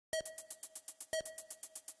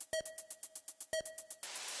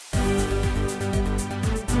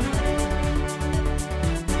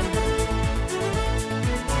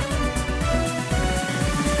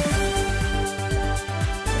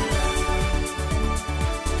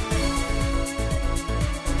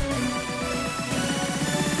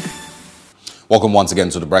Welcome once again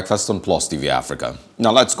to The Breakfast on Plus TV Africa.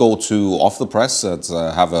 Now let's go to Off the Press. Let's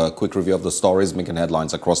have a quick review of the stories making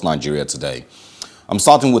headlines across Nigeria today. I'm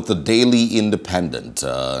starting with the Daily Independent.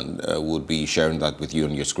 We'll be sharing that with you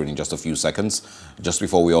on your screen in just a few seconds. Just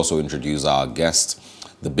before we also introduce our guest,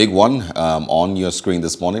 the big one on your screen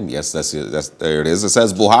this morning. Yes, there it is. It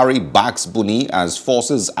says Buhari backs Buni as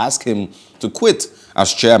forces ask him to quit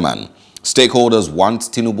as chairman. Stakeholders want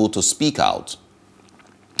Tinubu to speak out.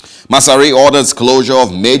 Masari orders closure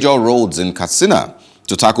of major roads in Katsina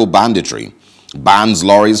to tackle banditry. Bans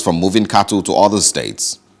lorries from moving cattle to other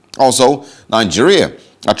states. Also, Nigeria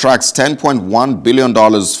attracts $10.1 billion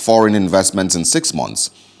foreign investments in 6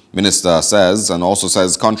 months. Minister says, and also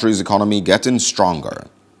says, country's economy getting stronger.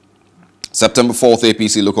 September 4th,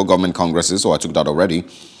 APC local government congresses, I took that already.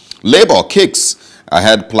 Labour kicks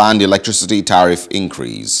ahead planned electricity tariff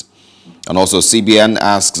increase. And also CBN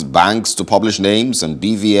asks banks to publish names and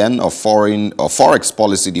BVN of forex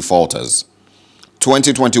policy defaulters.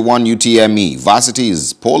 2021 UTME,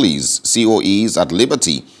 varsities, polies, COEs at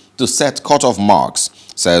liberty to set cutoff marks,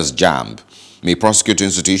 says JAMB. May prosecute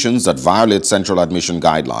institutions that violate central admission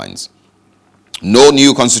guidelines. No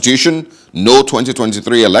new constitution, no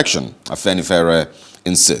 2023 election, Afenifere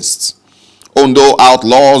insists. Ondo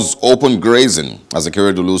outlaws open grazing as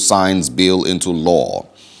Akeredolu signs bill into law.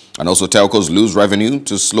 And also telcos lose revenue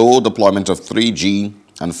to slow deployment of 3G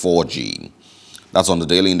and 4G. That's on the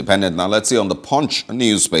Daily Independent. Now let's see on the Punch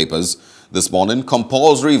newspapers this morning.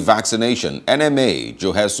 Compulsory vaccination. NMA,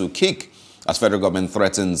 Johesu kick as federal government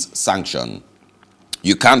threatens sanction.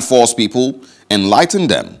 You can't force people, enlighten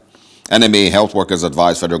them. NMA health workers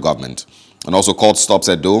advise federal government. And also court stops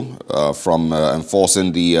Edo from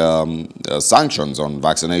enforcing the sanctions on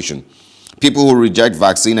vaccination. People who reject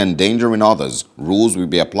vaccine endangering others. Rules will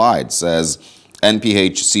be applied, says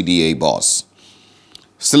NPH CDA boss.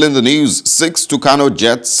 Still in the news, 6 Tucano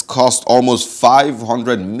jets cost almost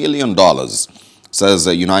 $500 million, says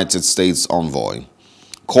the United States envoy.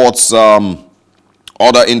 Courts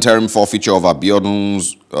order interim forfeiture of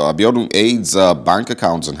Abiodun aides bank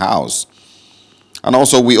accounts and house. And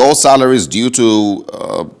also, we owe salaries due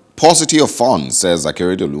to paucity of funds, says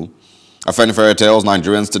Akeredolu. Afenifere tells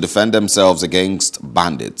Nigerians to defend themselves against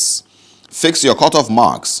bandits. Fix your cutoff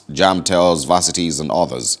marks, JAM tells varsities and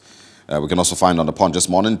others. We can also find on the Punch this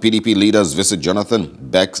morning, PDP leaders visit Jonathan,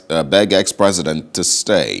 beg ex-president to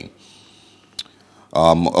stay.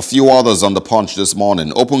 A few others on the Punch this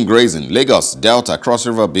morning. Open grazing, Lagos, Delta, Cross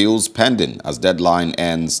River bills pending as deadline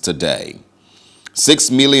ends today.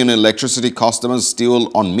 6 million electricity customers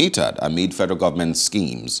still unmetered amid federal government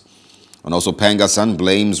schemes. And also Pengasan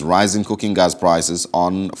blames rising cooking gas prices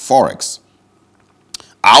on Forex.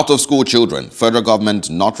 Out of school children, federal government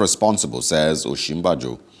not responsible, says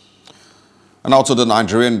Oshimbajo. And also the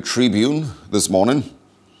Nigerian Tribune this morning.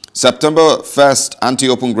 September 1st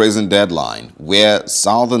anti-open grazing deadline, where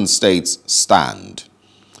southern states stand.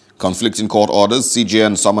 Conflicting court orders,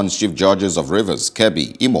 CJN summons chief judges of Rivers,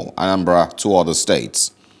 Kebbi, Imo, Anambra, 2 other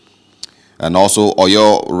states. And also,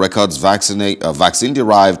 Oyo records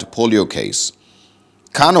vaccine-derived polio case.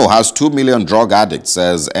 Kano has 2 million drug addicts,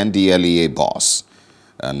 says NDLEA boss.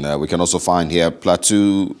 And we can also find here,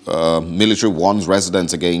 Plateau military warns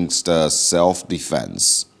residents against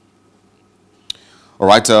self-defense. All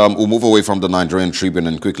right, we'll move away from the Nigerian Tribune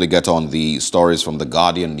and quickly get on the stories from the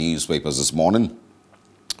Guardian newspapers this morning.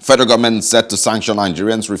 Federal government set to sanction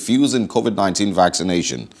Nigerians refusing COVID-19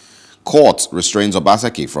 vaccination. Court restrains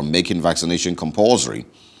Obaseki from making vaccination compulsory.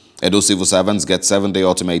 Edo civil servants get 7-day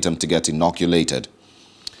ultimatum to get inoculated.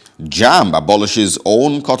 JAMB abolishes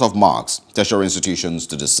own cutoff marks. Tertiary institutions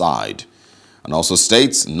to decide. And also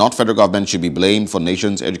states, not federal government should be blamed for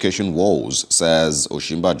nation's education woes, says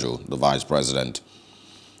Oshimbajo, the vice president.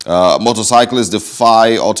 Motorcyclists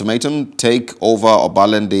defy ultimatum, take over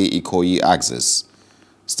Obalende Ikoyi axis.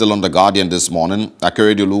 Still on the Guardian this morning,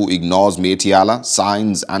 Akeredolu ignores Mietiala,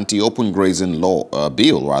 signs anti-open grazing bill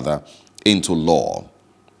into law.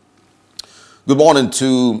 Good morning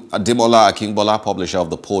to Ademola Akinbola, publisher of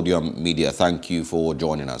the Podium Media. Thank you for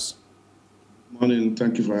joining us. Morning.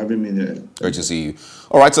 Thank you for having me here. Great to see you.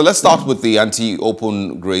 All right, so let's start with the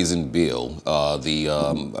anti-open grazing bill.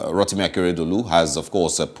 Rotimi Akeredolu has, of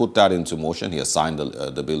course, put that into motion. He has signed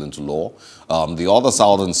the bill into law. The other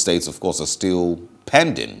southern states, of course, are still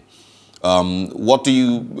pending. What do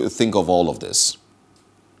you think of all of this?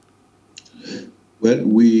 Well,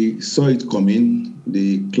 we saw it coming.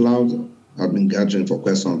 The cloud had been gathering for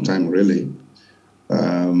quite some time, really.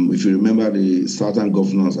 If you remember the southern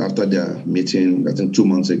governors, after their meeting, I think 2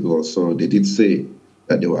 months ago or so, they did say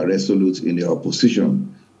that they were resolute in their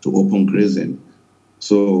opposition to open grazing.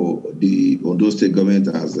 So the Ondo State government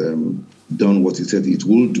has done what it said it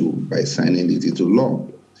will do by signing it into law.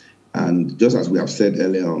 And just as we have said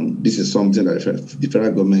earlier on, this is something that the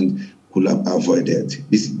federal government could have avoided.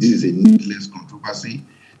 This is a needless controversy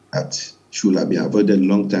that should have been avoided a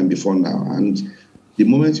long time before now. And the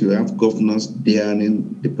moment you have governors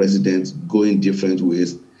daring the president going different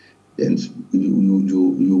ways, then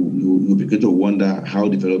you begin to wonder how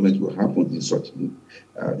development will happen in such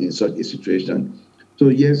a situation. So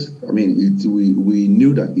yes, I mean, we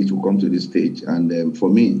knew that it would come to this stage, and for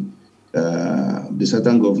me, the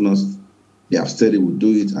certain governors, they have said they will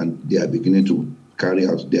do it, and they are beginning to carry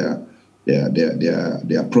out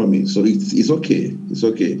their promise. So it's okay. It's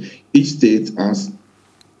okay. Each state has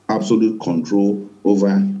absolute control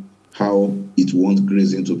over how it wants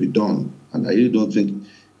grazing to be done, and I really don't think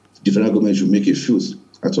the federal government should make a fuss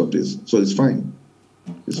out of this. So it's fine.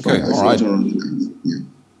 It's okay, fine. All right. Yeah.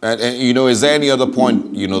 And you know, is there any other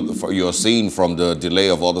point, you know, you're seeing from the delay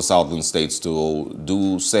of other southern states to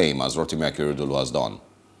do same as Rotimi Akeredolu has done?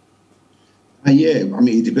 Yeah, I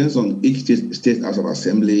mean, it depends on each state House of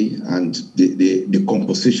Assembly and the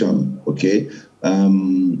composition, okay?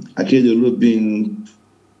 Akeredolu being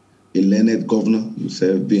a learned governor,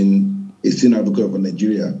 himself being a senior advocate of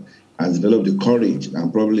Nigeria, has developed the courage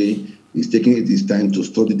and probably is taking it his time to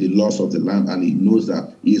study the laws of the land, and he knows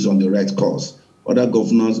that he is on the right course. Other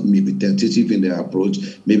governors may be tentative in their approach.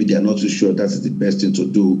 Maybe they are not too sure that is the best thing to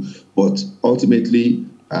do. But ultimately,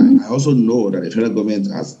 I also know that the federal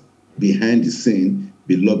government has, behind the scene,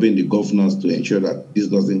 been lobbying the governors to ensure that this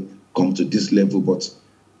doesn't come to this level. But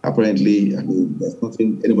apparently, I mean, there's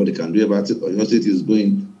nothing anybody can do about it. Oyo State is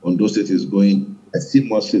going, Ondo State is going. I see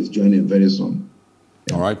more states joining very soon.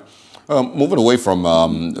 Yeah. All right. Moving away from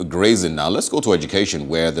grazing now, let's go to education,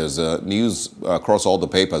 where there's news across all the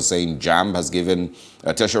papers saying JAMB has given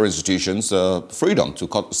tertiary institutions freedom to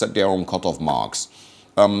set their own cutoff marks.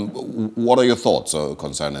 What are your thoughts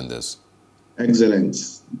concerning this? Excellent.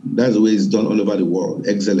 That's the way it's done all over the world.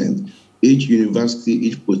 Excellent. Each university,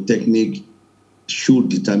 each polytechnic should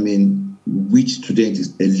determine which student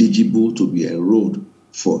is eligible to be enrolled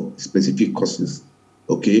for specific courses.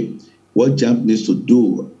 Okay? What JAMB needs to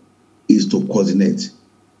do is to coordinate.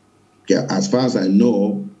 Okay, as far as I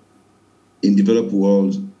know, in developed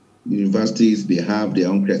world, universities, they have their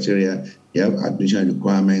own criteria, they have admission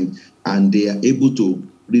requirements, and they are able to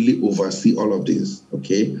really oversee all of this,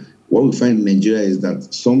 okay? What we find in Nigeria is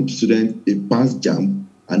that some students, they pass JAMB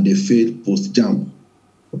and they fail post-JAMB,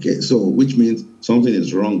 okay? So, which means something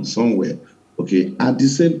is wrong somewhere, okay? At the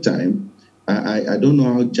same time, I don't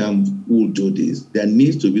know how JAMB will do this. There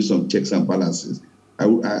needs to be some checks and balances.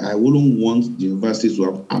 I wouldn't want the universities to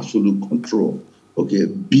have absolute control. Okay,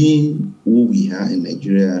 being who we are in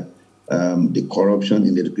Nigeria, the corruption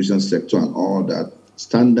in the education sector and all that,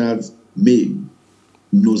 standards may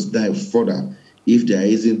nosedive further if there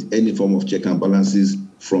isn't any form of check and balances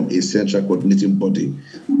from a central coordinating body.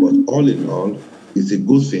 But all in all, it's a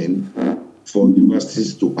good thing for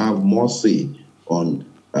universities to have more say on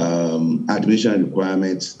admission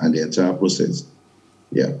requirements and the entire process.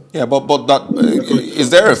 Yeah. Yeah, but that is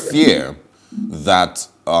there a fear that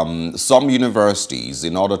some universities,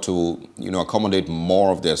 in order to accommodate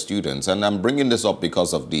more of their students, and I'm bringing this up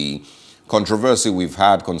because of the controversy we've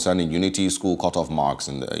had concerning Unity School cutoff marks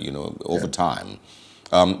and over time,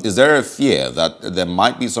 is there a fear that there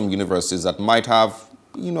might be some universities that might have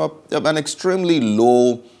an extremely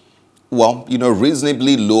low,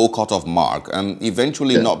 reasonably low cutoff mark and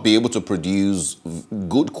eventually not be able to produce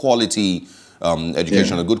good quality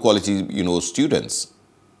education, or good quality, students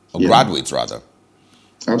or graduates rather?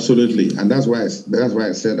 Absolutely, and that's why I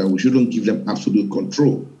said that we shouldn't give them absolute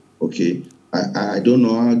control. Okay, I don't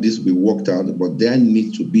know how this will be worked out, but there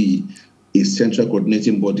needs to be a central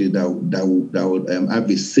coordinating body that would have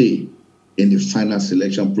a say in the final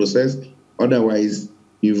selection process. Otherwise,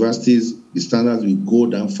 universities, the standards will go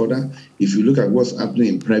down further. If you look at what's happening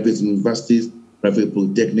in private universities, private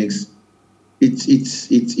polytechnics, it's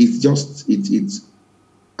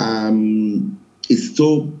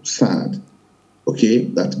so sad, okay,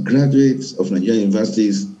 that graduates of Nigerian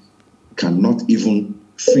universities cannot even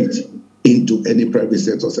fit into any private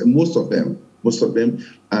sector. So most of them,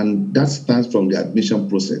 and that starts from the admission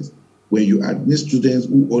process. when you admit students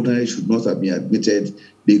who ordinarily should not have been admitted,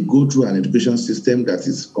 they go through an education system that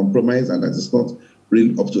is compromised and that is not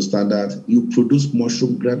really up to standard. You produce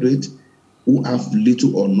mushroom graduates who have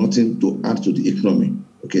little or nothing to add to the economy.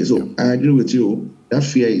 Okay, so I agree with you. That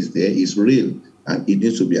fear is there, is real, and it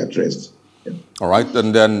needs to be addressed. Yeah. All right,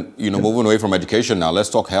 and then, moving away from education now, let's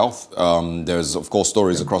talk health. There's, of course,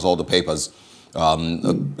 stories across all the papers.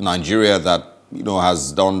 Nigeria that,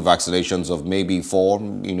 has done vaccinations of maybe 4,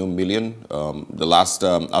 million. The last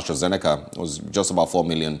AstraZeneca was just about 4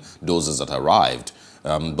 million doses that arrived.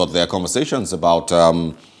 But there are conversations about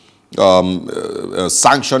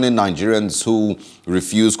sanctioning Nigerians who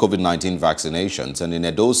refuse COVID-19 vaccinations. And in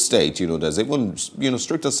Edo State, there's even,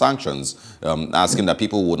 stricter sanctions asking that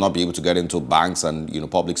people would not be able to get into banks and,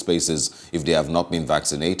 public spaces if they have not been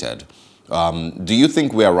vaccinated. Do you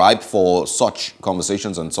think we are ripe for such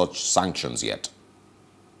conversations and such sanctions yet?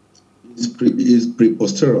 It's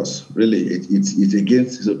preposterous, really. It's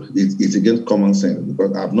against common sense,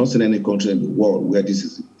 because I've not seen any country in the world where this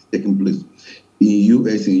is taking place. In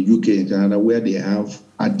US, in UK, in Canada, where they have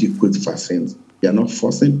adequate vaccines, they are not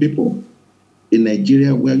forcing people. In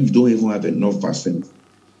Nigeria, where you don't even have enough vaccines.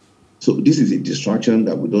 So this is a distraction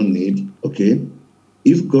that we don't need, okay?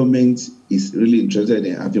 If government is really interested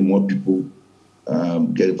in having more people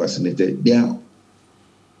get vaccinated, there are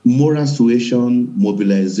moral suasion,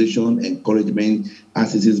 mobilization, encouragement,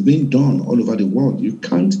 as it is being done all over the world. You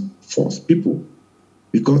can't force people,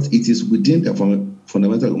 because it is within their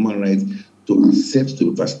fundamental human rights to accept to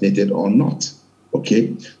be vaccinated or not,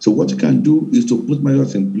 okay? So what you can do is to put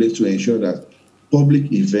measures in place to ensure that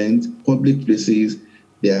public events, public places,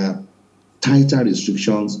 there are tighter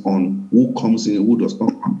restrictions on who comes in, who does not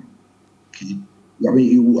come. Okay? I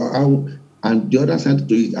mean, and the other side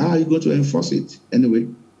to it, how are you going to enforce it? Anyway,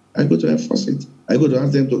 I go to enforce it. I go to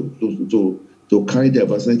ask them to carry their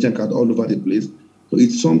vaccination card all over the place. So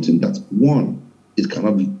it's something that, one, it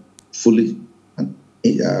cannot be fully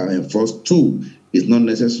enforced. Two, it's not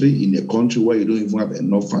necessary in a country where you don't even have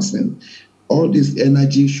enough vaccine. All this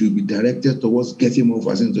energy should be directed towards getting more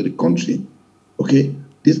vaccine to the country. Okay?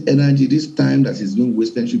 This energy, this time that is being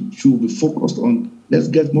wasted should be focused on, let's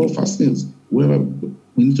get more vaccines wherever we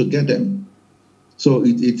need to get them. So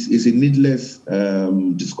it's a needless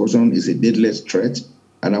discussion, it's a needless threat,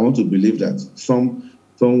 and I want to believe that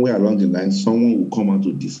somewhere along the line, someone will come out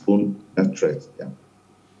to dispone that threat. Yeah.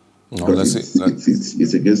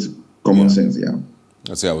 It's against common sense, yeah.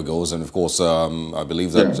 Let's see how it goes. And of course, I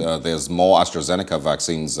believe that there's more AstraZeneca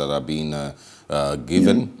vaccines that are being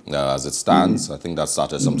given as it stands. I think that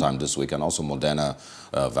started sometime this week, and also Moderna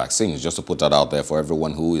vaccines, just to put that out there for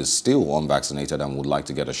everyone who is still unvaccinated and would like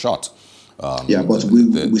to get a shot. But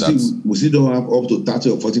we still don't have up to 30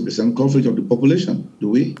 or 40% coverage of the population, do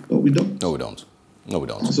we? No, we don't. No, we don't. No, we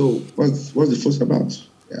don't. So what's the fuss about?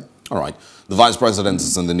 Yeah. All right. The Vice President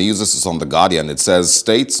is in the news. This is on The Guardian. It says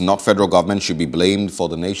states, not federal government, should be blamed for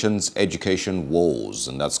the nation's education woes.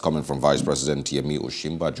 And that's coming from Vice President Yemi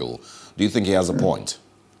Osinbajo. Do you think he has a point?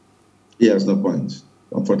 He has no point.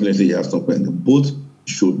 Unfortunately, he has no point. Both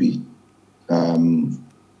should be held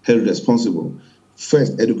responsible.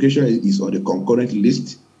 First, education is on the concurrent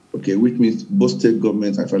list, okay, which means both state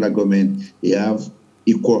governments and federal government, they have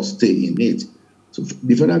equal stake in it. So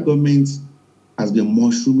the federal government has been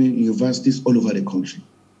mushrooming universities all over the country.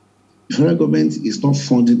 The federal government is not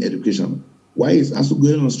funding education. Why is ASU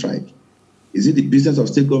going on strike? Is it the business of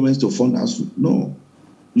state governments to fund ASU? No.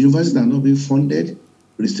 Universities are not being funded.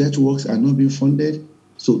 Research works are not being funded.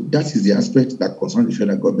 So that is the aspect that concerns the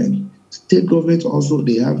federal government. State governments also,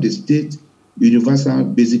 they have the State Universal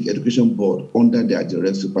Basic Education Board under their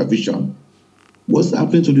direct supervision. What's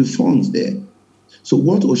happening to the funds there? So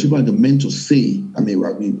what Osinbajo meant to say,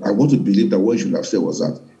 I want to believe that what he should have said was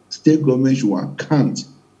that state government should account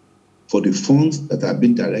for the funds that have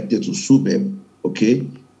been directed to SUBEB, okay?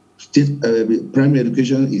 State primary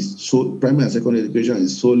education primary and secondary education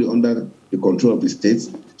is solely under the control of the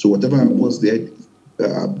states. So whatever happens there,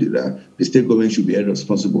 the state government should be held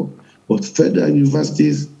responsible. But federal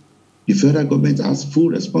universities, the federal government has full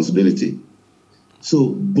responsibility. So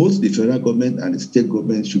both the federal government and the state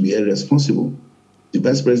government should be held responsible. The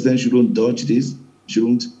vice president shouldn't dodge this,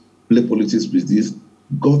 shouldn't play politics with this.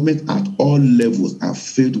 Government at all levels have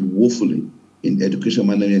failed woefully in education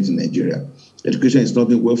management in Nigeria. Education is not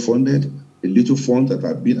being well funded. The little funds that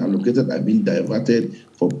have been allocated have been diverted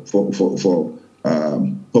for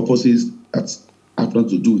purposes that have nothing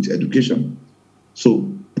to do with education. So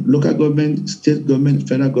local government, state government,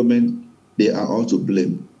 federal government, they are all to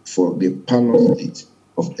blame for the parallel state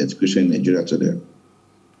of education in Nigeria today.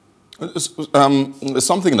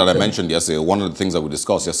 Something that I mentioned yesterday, one of the things that we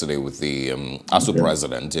discussed yesterday with the ASU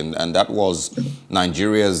president, and that was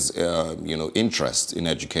Nigeria's, interest in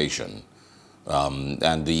education.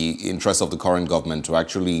 And the interest of the current government to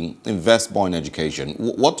actually invest more in education.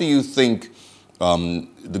 What do you think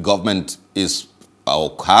the government is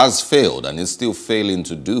or has failed and is still failing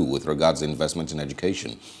to do with regards to investment in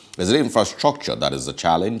education? Is it infrastructure that is the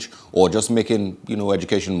challenge, or just making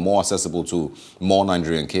education more accessible to more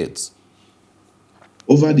Nigerian kids?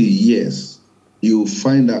 Over the years, you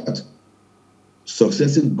find that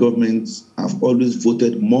successive governments have always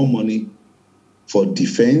voted more money for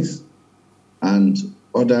defense and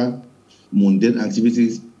other mundane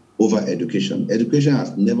activities over education. Education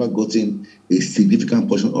has never gotten a significant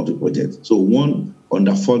portion of the budget. So one,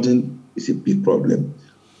 underfunding is a big problem.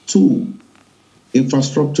 Two,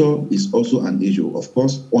 infrastructure is also an issue. Of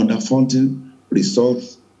course, underfunding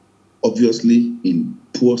results obviously in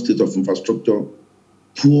poor state of infrastructure,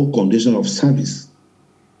 poor condition of service.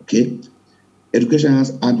 Okay? Education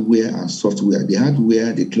has hardware and software. The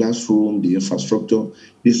hardware, the classroom, the infrastructure,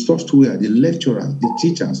 the software, the lecturers, the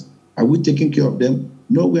teachers. Are we taking care of them?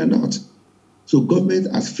 No, we are not. So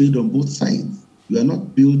government has failed on both sides. You are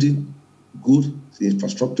not building good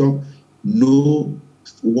infrastructure, no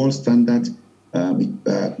world standard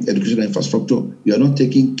educational infrastructure. You are not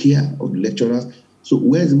taking care of the lecturers. So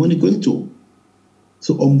where is the money going to?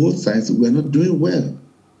 So on both sides, we are not doing well.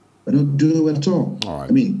 We're not doing well at all. All right.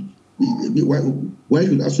 I mean, why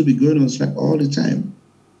should ASU be going on strike all the time?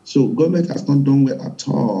 So government has not done well at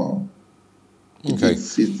all. Okay.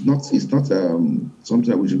 It's not something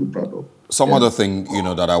that we should be proud of. Some other thing,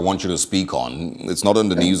 that I want you to speak on, it's not in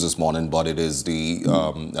the news this morning, but it is the,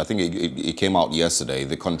 I think it came out yesterday,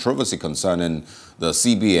 the controversy concerning the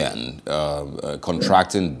CBN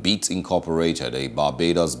contracting Beat Incorporated, a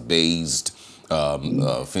Barbados-based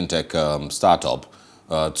fintech startup,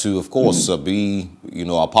 to, of course, be,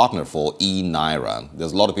 a partner for e-Naira.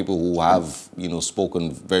 There's a lot of people who have,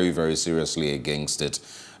 spoken very, very seriously against it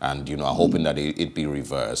and, are hoping that it be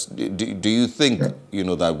reversed. Do you think,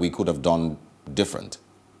 that we could have done different?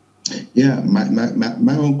 Yeah,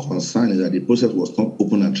 my own concern is that the process was not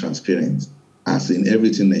open and transparent, as in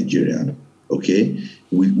everything Nigerian. Okay?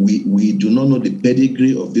 We do not know the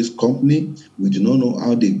pedigree of this company. We do not know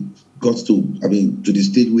how they got to the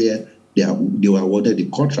state where they were awarded the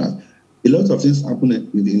contract. A lot of things happen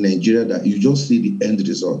in Nigeria that you just see the end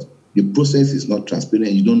result. The process is not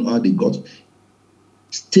transparent. You don't know how they got.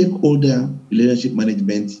 Stakeholder relationship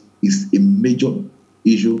management is a major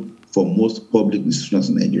issue for most public institutions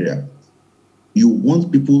in Nigeria. You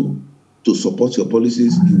want people to support your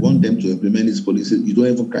policies. You want them to implement these policies. You don't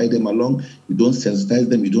even carry them along. You don't sensitize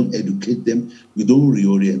them. You don't educate them. You don't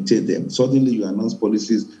reorientate them. Suddenly you announce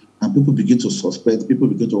policies and people begin to suspect. People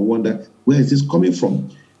begin to wonder, where is this coming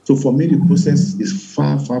from? So for me, the process is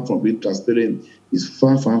far, far from being transparent. It's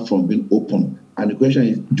far, far from being open. And the question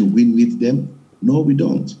is, do we need them? No, we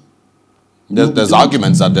don't. There's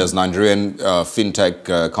arguments that there's Nigerian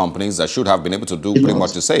fintech companies that should have been able to do pretty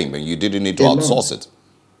much the same, and you didn't need to outsource it.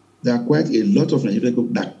 There are quite a lot of Nigerian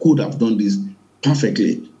companies that could have done this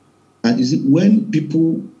perfectly. And you see, when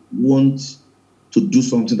people want to do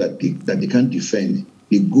something that they can't defend,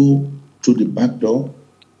 they go through the back door,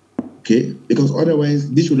 okay? Because otherwise,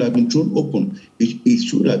 this should have been thrown open. It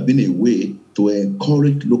should have been a way to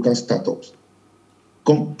encourage local startups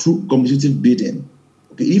through competitive bidding.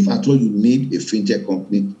 Okay, if at all you need a fintech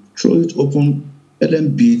company, throw it open, let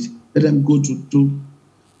them bid, let them go to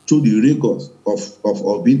the rigors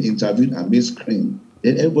of being interviewed and being screened.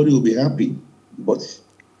 Then everybody will be happy. But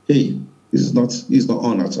hey, it's not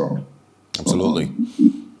on at all. Absolutely.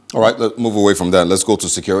 All right, let's move away from that. Let's go to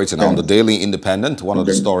security now. On the Daily Independent, one of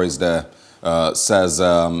the stories there says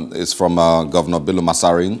is from Governor Bello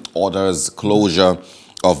Masari, orders closure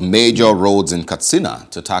of major roads in Katsina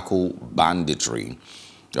to tackle banditry.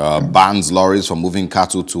 Bans lorries from moving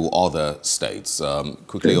cattle to other states.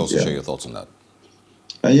 Quickly also share your thoughts on that.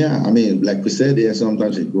 Yeah, I mean, like we said here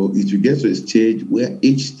sometimes ago, it will get to a stage where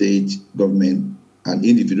each state government and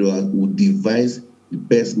individual would devise the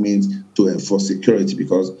best means to enforce security,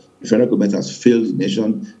 because the federal government has failed the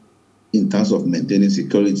nation in terms of maintaining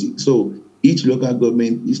security. So each local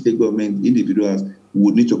government, each state government, individuals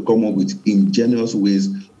would need to come up with ingenious ways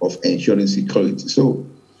of ensuring security. So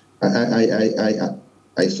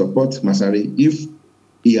I support Masari. If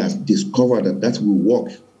he has discovered that will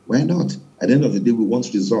work, why not? At the end of the day, we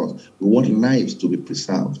want results. We want lives to be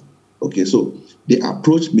preserved. Okay, so the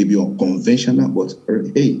approach may be unconventional, but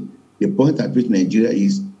hey, the point at which Nigeria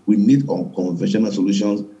is, we need unconventional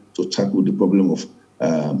solutions to tackle the problem of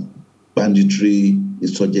banditry,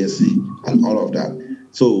 insurgency, and all of that.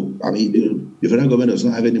 So, I mean, the federal government does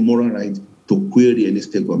not have any moral right to query any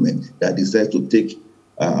state government that decides to take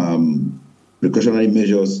precautionary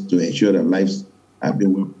measures to ensure that lives are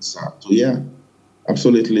being well preserved. So, yeah,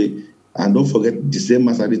 absolutely. And don't forget, the same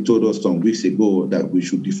Masadi told us some weeks ago that we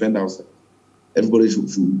should defend ourselves. Everybody should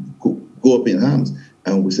go up in arms.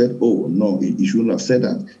 And we said, oh, no, he shouldn't have said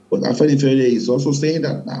that. But Afenifere is also saying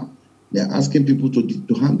that now. They're asking people to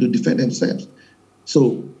defend themselves.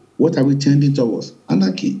 So what are we tending towards?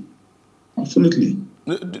 Anarchy. Absolutely.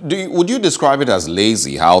 Would you describe it as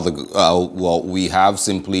lazy, how well, we have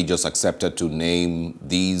simply just accepted to name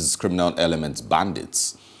these criminal elements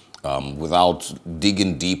bandits without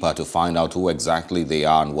digging deeper to find out who exactly they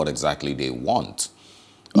are and what exactly they want?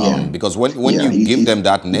 Because when you give them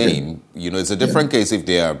that name, you know, it's a different case if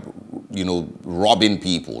they are, you know, robbing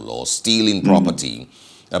people or stealing property.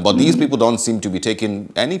 But these people don't seem to be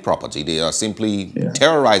taking any property. They are simply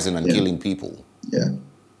terrorizing and killing people. Yeah.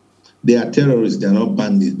 They are terrorists. They are not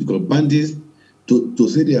bandits. Because bandits, to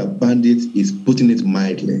say they are bandits is putting it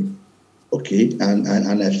mildly. Okay? And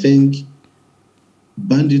I think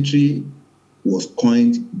banditry was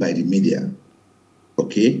coined by the media.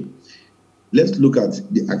 Okay? Let's look at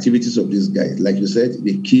the activities of these guys. Like you said,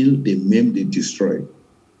 they kill, they maim, they destroy.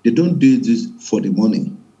 They don't do this for the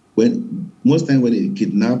money. Most times when they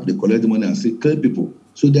kidnap, they collect the money and say, kill people.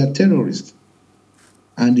 So they are terrorists.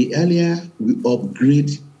 And the earlier we upgrade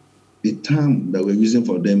the term that we're using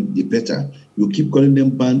for them, the better. You keep calling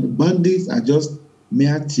them bandits are just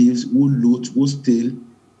mere thieves who loot, who steal,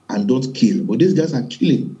 and don't kill. But these guys are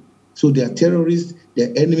killing. So they are terrorists, they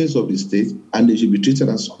are enemies of the state, and they should be treated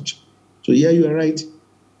as such. So yeah, you are right.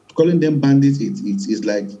 Calling them bandits, it's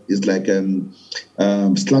like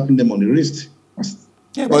slapping them on the wrist.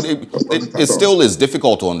 Yeah, but it still is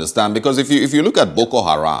difficult to understand, because if you look at Boko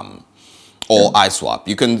Haram or ISWAP,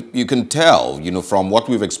 you can tell, you know, from what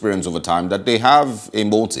we've experienced over time, that they have a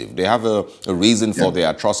motive, they have a reason for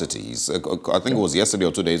their atrocities. I think it was yesterday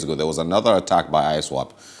or 2 days ago there was another attack by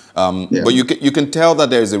ISWAP. But you can tell that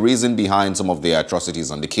there is a reason behind some of the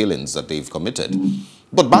atrocities and the killings that they've committed.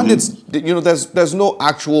 But bandits, you know, there's no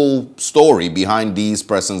actual story behind these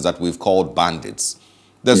persons that we've called bandits.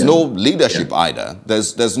 There's no leadership either.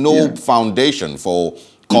 There's no foundation for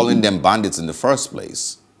calling them bandits in the first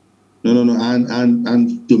place. No.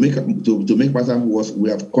 And to make matters worse, we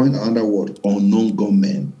have coined another word: unknown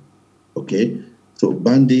gunmen. Okay, so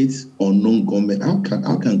bandits, unknown gunmen. How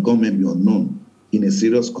can gunmen be unknown in a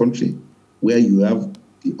serious country where you have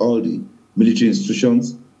all the military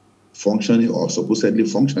institutions functioning or supposedly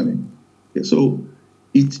functioning? Okay, so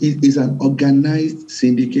it is an organized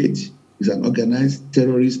syndicate. It's an organized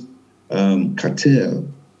terrorist cartel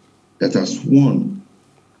that has sworn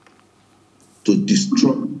to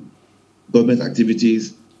destroy government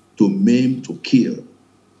activities, to maim, to kill.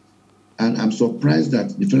 And I'm surprised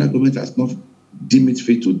that the federal government has not deemed it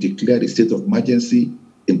fit to declare the state of emergency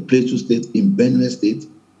in Plateau State, in Benue State,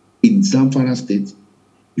 in Zamfara State.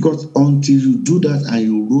 Because until you do that and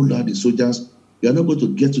you roll out the soldiers, you are not going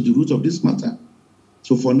to get to the root of this matter.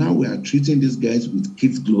 So for now, we are treating these guys with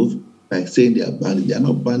kids' gloves by saying they are bandits. They are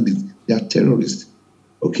not bandits, they are terrorists.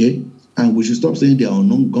 Okay? And we should stop saying they are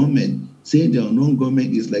unknown gunmen. Saying they are unknown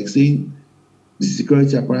gunmen is like saying the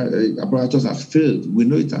security apparatus has failed. We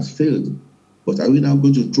know it has failed. But are we now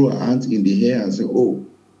going to throw our hands in the air and say, oh,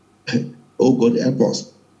 oh God, help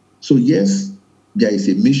us? So yes, there is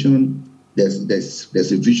a mission, there's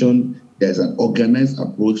a vision, there's an organized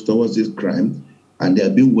approach towards this crime, and they are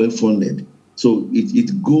being well funded. So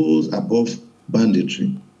it goes above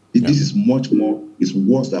banditry. This is much more, it's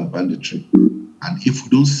worse than banditry. And if we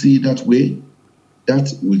don't see it that way,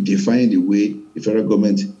 that will define the way the federal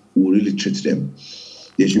government will really treat them.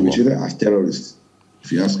 They should be treated as terrorists.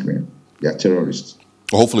 If you ask me, they are terrorists.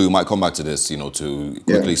 Hopefully we might come back to this, you know, to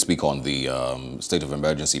quickly speak on the state of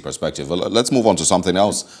emergency perspective. Well, let's move on to something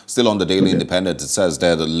else. Still on the Daily Independent, it says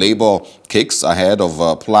there the Labour kicks ahead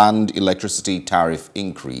of planned electricity tariff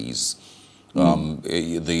increase. The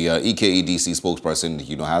EKEDC spokesperson,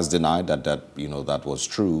 you know, has denied that you know, that was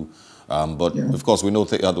true. But of course, we know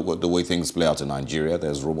the way things play out in Nigeria.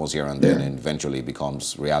 There's rumors here and there, and eventually it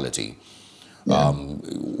becomes reality.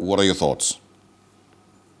 What are your thoughts?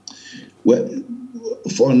 Well,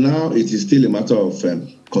 for now, it is still a matter of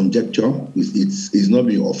conjecture. It's not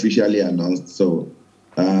been officially announced. So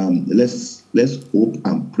let's hope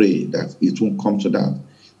and pray that it won't come to that.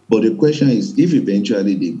 But the question is, if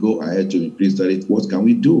eventually they go ahead to increase the rate, what can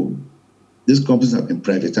we do? These companies have been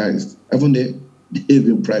privatized, haven't they? They've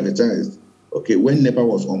been privatized. Okay, when NEPA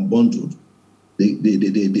was unbundled,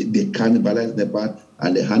 they cannibalized NEPA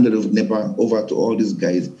and they handed of NEPA over to all these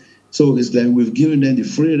guys. So it's like we've given them the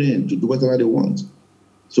free rein to do whatever they want.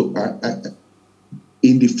 So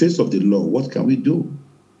in the face of the law, what can we do?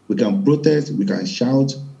 We can protest, we can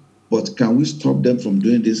shout, but can we stop them from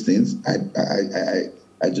doing these things?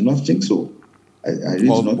 I do not think so. I really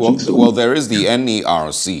do not think so. Well, there is the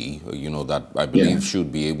NERC, that I believe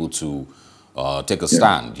should be able to take a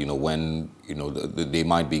stand, when, they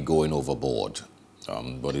might be going overboard.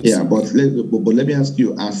 But let me ask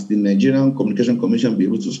you, has the Nigerian Communication Commission be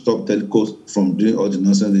able to stop telcos from doing all the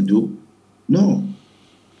nonsense they do? No.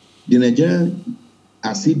 The Nigerian,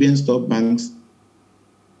 has CBN stopped banks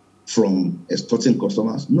from extorting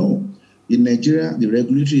customers? No. In Nigeria, the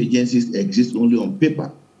regulatory agencies exist only on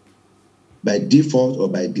paper. By default or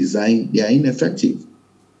by design, they are ineffective.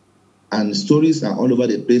 And stories are all over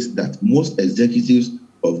the place that most executives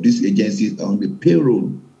of these agencies are on the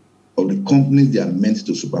payroll of the companies they are meant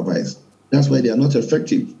to supervise. That's why they are not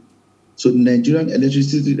effective. So the Nigerian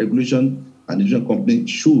Electricity Regulation and the Nigerian company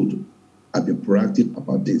should have been proactive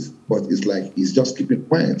about this. But it's like, it's just keeping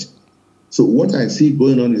quiet. So what I see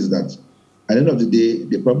going on is that at the end of the day,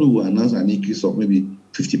 they probably will announce an increase of maybe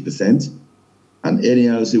 50%. And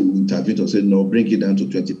NERC will intervene to say, no, bring it down to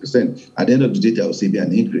 20%. At the end of the day, there will say be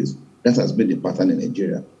an increase. That has been the pattern in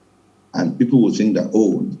Nigeria. And people will think that,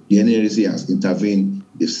 oh, the NERC has intervened,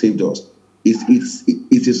 they've saved us.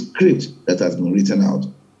 It's a script that has been written out.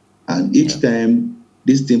 And each time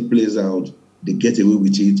this thing plays out, they get away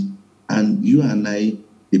with it. And you and I,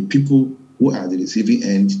 the people who are the receiving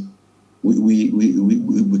end,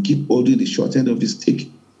 we keep holding the short end of the stick.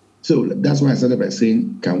 So that's why I started by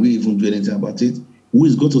saying, can we even do anything about it? Who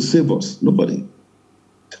is going to save us? Nobody.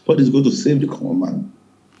 What is going to save the common man?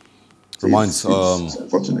 Reminds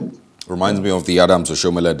unfortunate. Reminds me of the Adams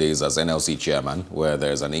Oshomole days as NLC chairman, where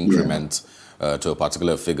there's an increment to a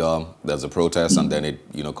particular figure, there's a protest, and then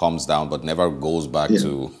it comes down, but never goes back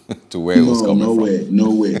to where it was coming from.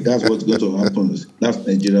 No way. That's what's going to happen. That's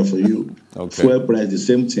Nigeria for you. Okay. Fuel price, the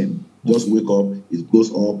same thing. Just wake up, it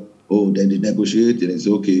goes up. Oh, then they negotiate, and they say,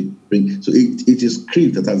 okay, bring. So it is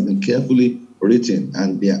script that has been carefully written,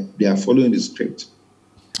 and they are following the script.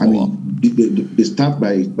 I mean, they start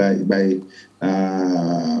by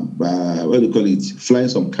what do you call it, flying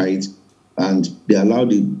some kites, and they allow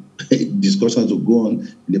the discussion to go on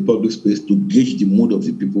in the public space to gauge the mood of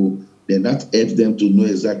the people. Then that helps them to know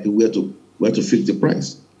exactly where to fix the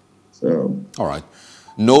price. So, all right,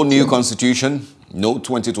 no new constitution. No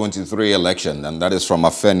 2023 election, and that is from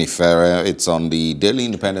Afenifere. It's on the Daily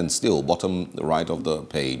Independent still, bottom right of the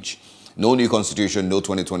page. No new constitution, no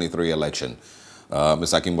 2023 election.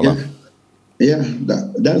 Mr. Akinbola? Yeah,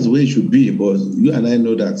 that's the way it should be, but you and I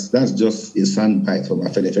know that that's just a soundbite from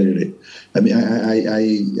Afenifere. I mean,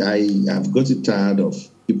 I have gotten tired of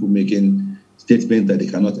people making statements that they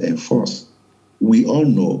cannot enforce. We all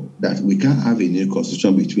know that we can't have a new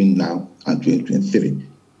constitution between now and 2023.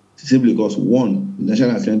 Simply because, one, the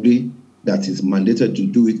National Assembly that is mandated to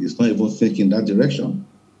do it is not even thinking that direction.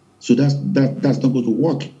 So that's not going to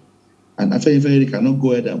work. And Afenifere cannot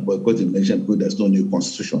go ahead and boycott the election because there's no new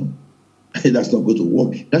constitution. That's not going to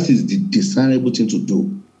work. That is the desirable thing to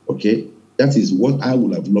do, okay? That is what I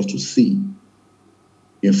would have loved to see.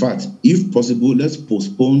 In fact, if possible, let's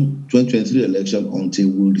postpone 2023 election until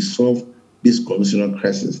we resolve this constitutional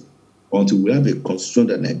crisis, until we have a constitution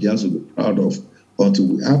that Nigerians will be proud of, until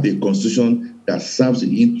we have a constitution that serves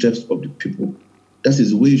the interests of the people. That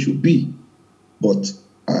is the way it should be. But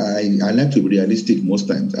I like to be realistic most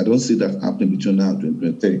times. I don't see that happening between now and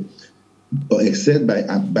 2023. But except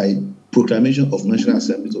by proclamation of National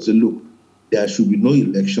Assembly to say, look, there should be no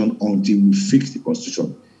election until we fix the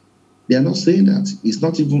constitution. They are not saying that. It's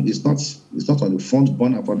not on the front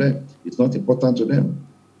burner for them. It's not important to them.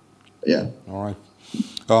 Yeah. All right.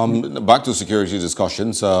 Back to security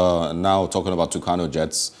discussions, now talking about Tucano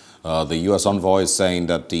jets. The U.S. envoy is saying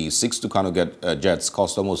that the 6 Tucano jets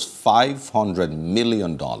cost almost $500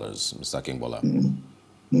 million, Mr. Akinbola.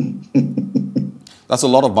 That's a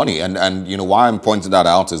lot of money. And why I'm pointing that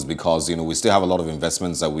out is because, we still have a lot of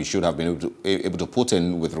investments that we should have been able to put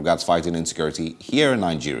in with regards to fighting insecurity here in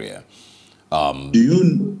Nigeria. Do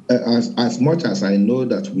you, as much as I know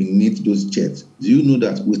that we need those jets, do you know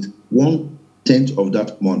that with 1/10 of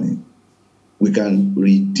that money, we can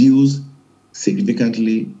reduce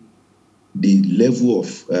significantly the level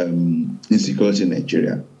of insecurity in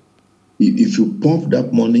Nigeria? If you pump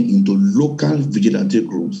that money into local vigilante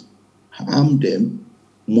groups, arm them,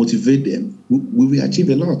 motivate them, we will achieve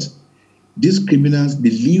a lot. These criminals,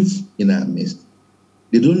 they live in our midst.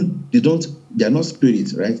 They are not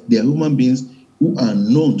spirits, right? They are human beings who are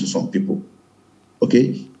known to some people.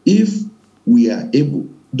 Okay, if we are able,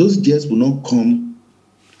 those jets will not come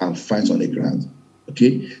and fight on the ground.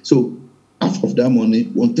 Okay, so half of that money,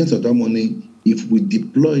 1/10 of that money, if we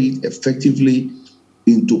deploy it effectively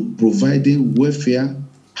into providing welfare,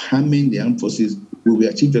 harming the armed forces, we will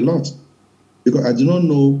achieve a lot. Because I do not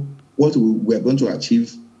know what we are going to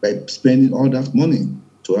achieve by spending all that money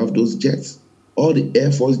to have those jets. All the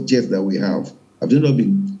Air Force jets that we have they not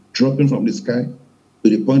been dropping from the sky to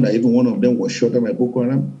the point that even one of them was shot by Boko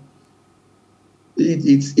Haram?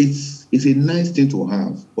 It's a nice thing to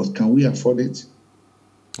have, but can we afford it?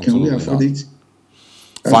 Can we afford it?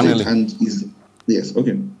 Finally. Yes,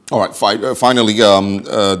 okay. All right, finally,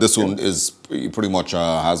 this one is pretty much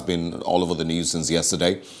has been all over the news since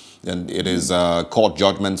yesterday. And it is court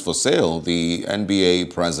judgments for sale. The NBA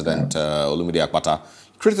president, Olumide Akpata,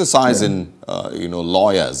 criticizing,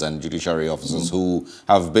 lawyers and judiciary officers who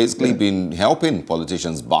have basically been helping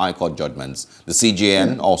politicians buy court judgments. The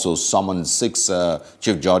CJN also summoned six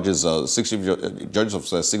chief judges of 6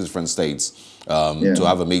 different states to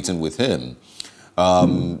have a meeting with him.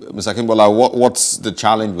 Mr. Akinbola, what's the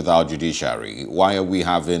challenge with our judiciary? Why are we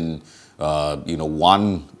having,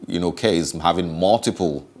 one, case having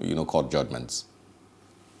multiple, court judgments?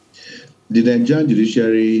 The Nigerian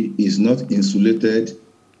judiciary is not insulated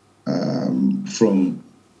from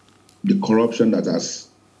the corruption that has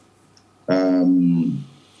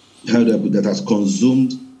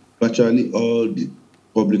consumed virtually all the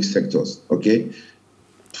public sectors. Okay,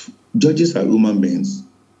 judges are human beings.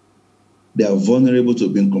 They are vulnerable to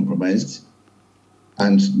being compromised,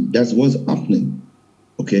 and that's what's happening.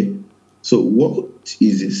 Okay, so what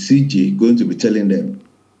is a CJ going to be telling them?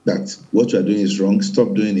 That what you are doing is wrong,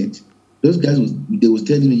 stop doing it? Those guys, they will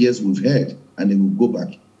tell you, yes, we've heard, and they will go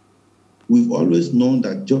back. We've always known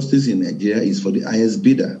that justice in Nigeria is for the highest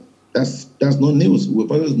bidder. That's not news. We've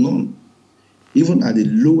always known. Even at the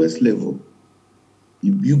lowest level,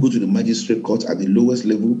 if you go to the magistrate court at the lowest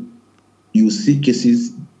level, you see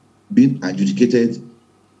cases being adjudicated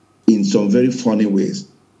in some very funny ways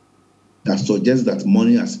that suggest that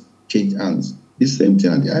money has changed hands. The same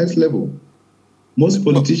thing at the highest level. Most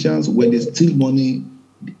politicians, when they steal money,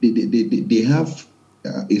 they have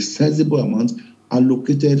a sizable amount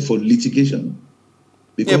allocated for litigation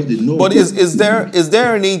because they know. But is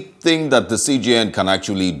there anything that the CJN can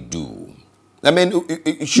actually do? I mean,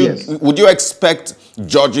 would you expect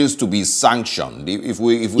judges to be sanctioned if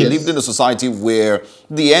we lived in a society where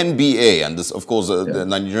the NBA and this, of course, the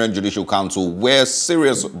Nigerian Judicial Council were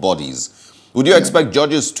serious bodies? Would you expect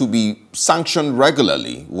judges to be sanctioned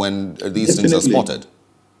regularly when these things are spotted?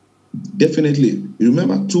 Definitely. You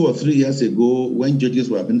remember 2 or 3 years ago when judges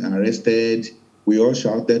were being arrested, we all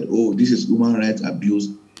shouted, oh, this is human rights abuse.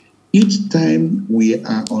 Each time we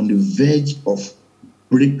are on the verge of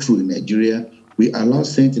breakthrough in Nigeria, we allow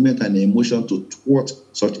sentiment and emotion to thwart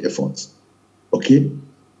such efforts. Okay?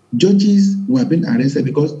 Judges were being arrested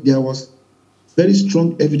because there was very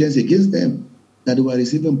strong evidence against them that they were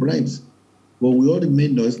receiving bribes. But we all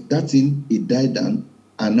made noise, that thing, it died down,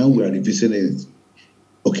 and now we are revisiting it.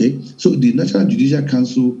 Okay? So the National Judicial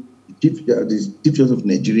Council, the Chief Justice of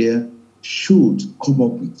Nigeria, should come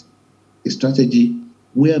up with a strategy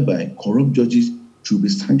whereby corrupt judges should be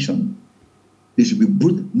sanctioned. They should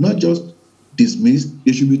be not just dismissed,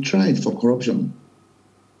 they should be tried for corruption.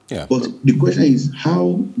 Yeah. But the question is,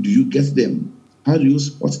 how do you get them? How do you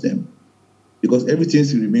spot them? Because everything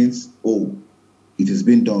remains, oh, it has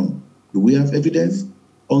been done. Do we have evidence?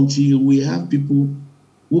 Until we have people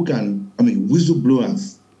who can,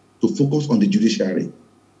 whistleblowers, to focus on the judiciary.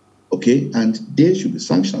 Okay? And they should be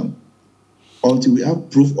sanctioned. Until we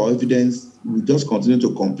have proof or evidence, we just continue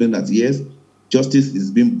to complain that, yes, justice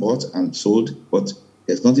is being bought and sold, but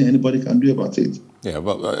there's nothing anybody can do about it. Yeah,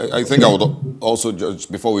 but I think I would also,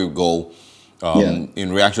 just before we go,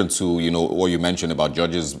 in reaction to, what you mentioned about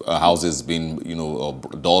judges' houses being,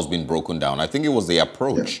 doors being broken down, I think it was the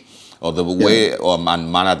approach or the way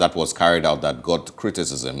and manner that was carried out that got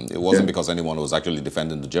criticism. It wasn't because anyone was actually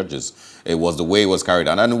defending the judges. It was the way it was carried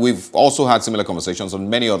out. And we've also had similar conversations on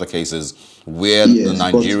many other cases where the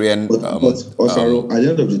Nigerian... But Osaro, at the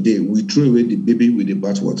end of the day, we threw away the baby with the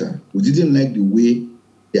bathwater. We didn't like the way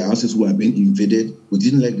their houses were being invaded. We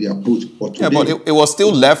didn't like the approach. But today, but it was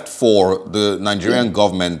still left for the Nigerian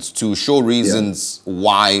government to show reasons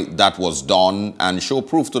why that was done and show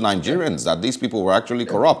proof to Nigerians that these people were actually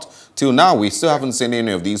corrupt. Till now, we still haven't seen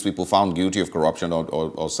any of these people found guilty of corruption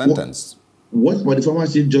or sentenced. What about the former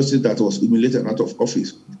Chief Justice that was humiliated out of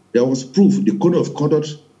office? There was proof. The Code of Conduct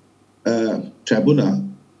Tribunal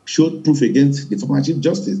showed proof against the former Chief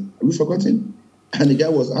Justice. Have we forgotten? And the guy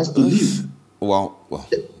was asked to leave. Well,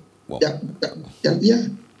 Well, yeah.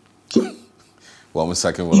 So well, Mr.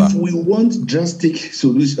 if Akinbola. we want drastic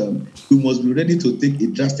solution, we must be ready to take a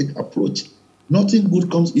drastic approach. Nothing good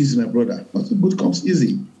comes easy, my brother. Nothing good comes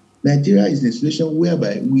easy. Nigeria is in a situation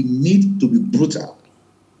whereby we need to be brutal.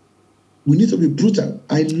 We need to be brutal.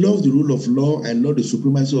 I love the rule of law. I love the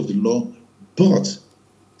supremacy of the law. But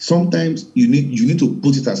sometimes you need to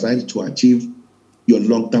put it aside to achieve your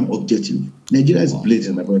long-term objective. Nigeria is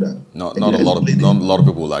bleeding, my brother. Not a lot of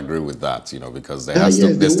people will agree with that, because there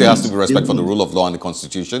still has to be respect for the rule of law and the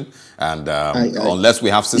Constitution, and unless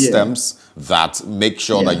we have systems that make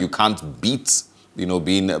sure that you can't beat,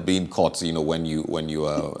 being caught, when you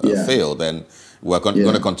fail, then we're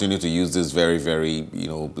going to continue to use this very, very,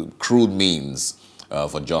 crude means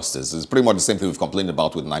for justice. It's pretty much the same thing we've complained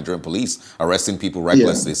about with Nigerian police arresting people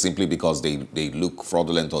recklessly simply because they look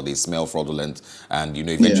fraudulent or they smell fraudulent, and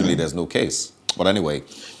eventually there's no case. But anyway,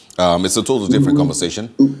 it's a totally different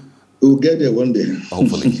conversation. We'll get there one day.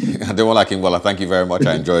 Hopefully. Ademola Akinbola, thank you very much.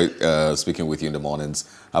 I enjoy speaking with you in the mornings.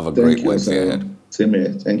 Have a great Wednesday ahead. Same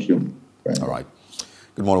here. Thank you. Bye. All right.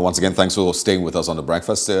 Good morning once again. Thanks for staying with us on The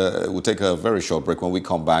Breakfast. We'll take a very short break. When we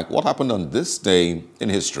come back, what happened on this day in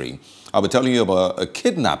history? I'll be telling you about a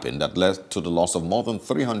kidnapping that led to the loss of more than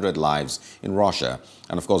 300 lives in Russia.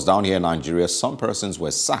 And of course, down here in Nigeria, some persons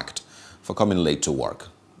were sacked for coming late to work.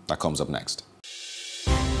 That comes up next.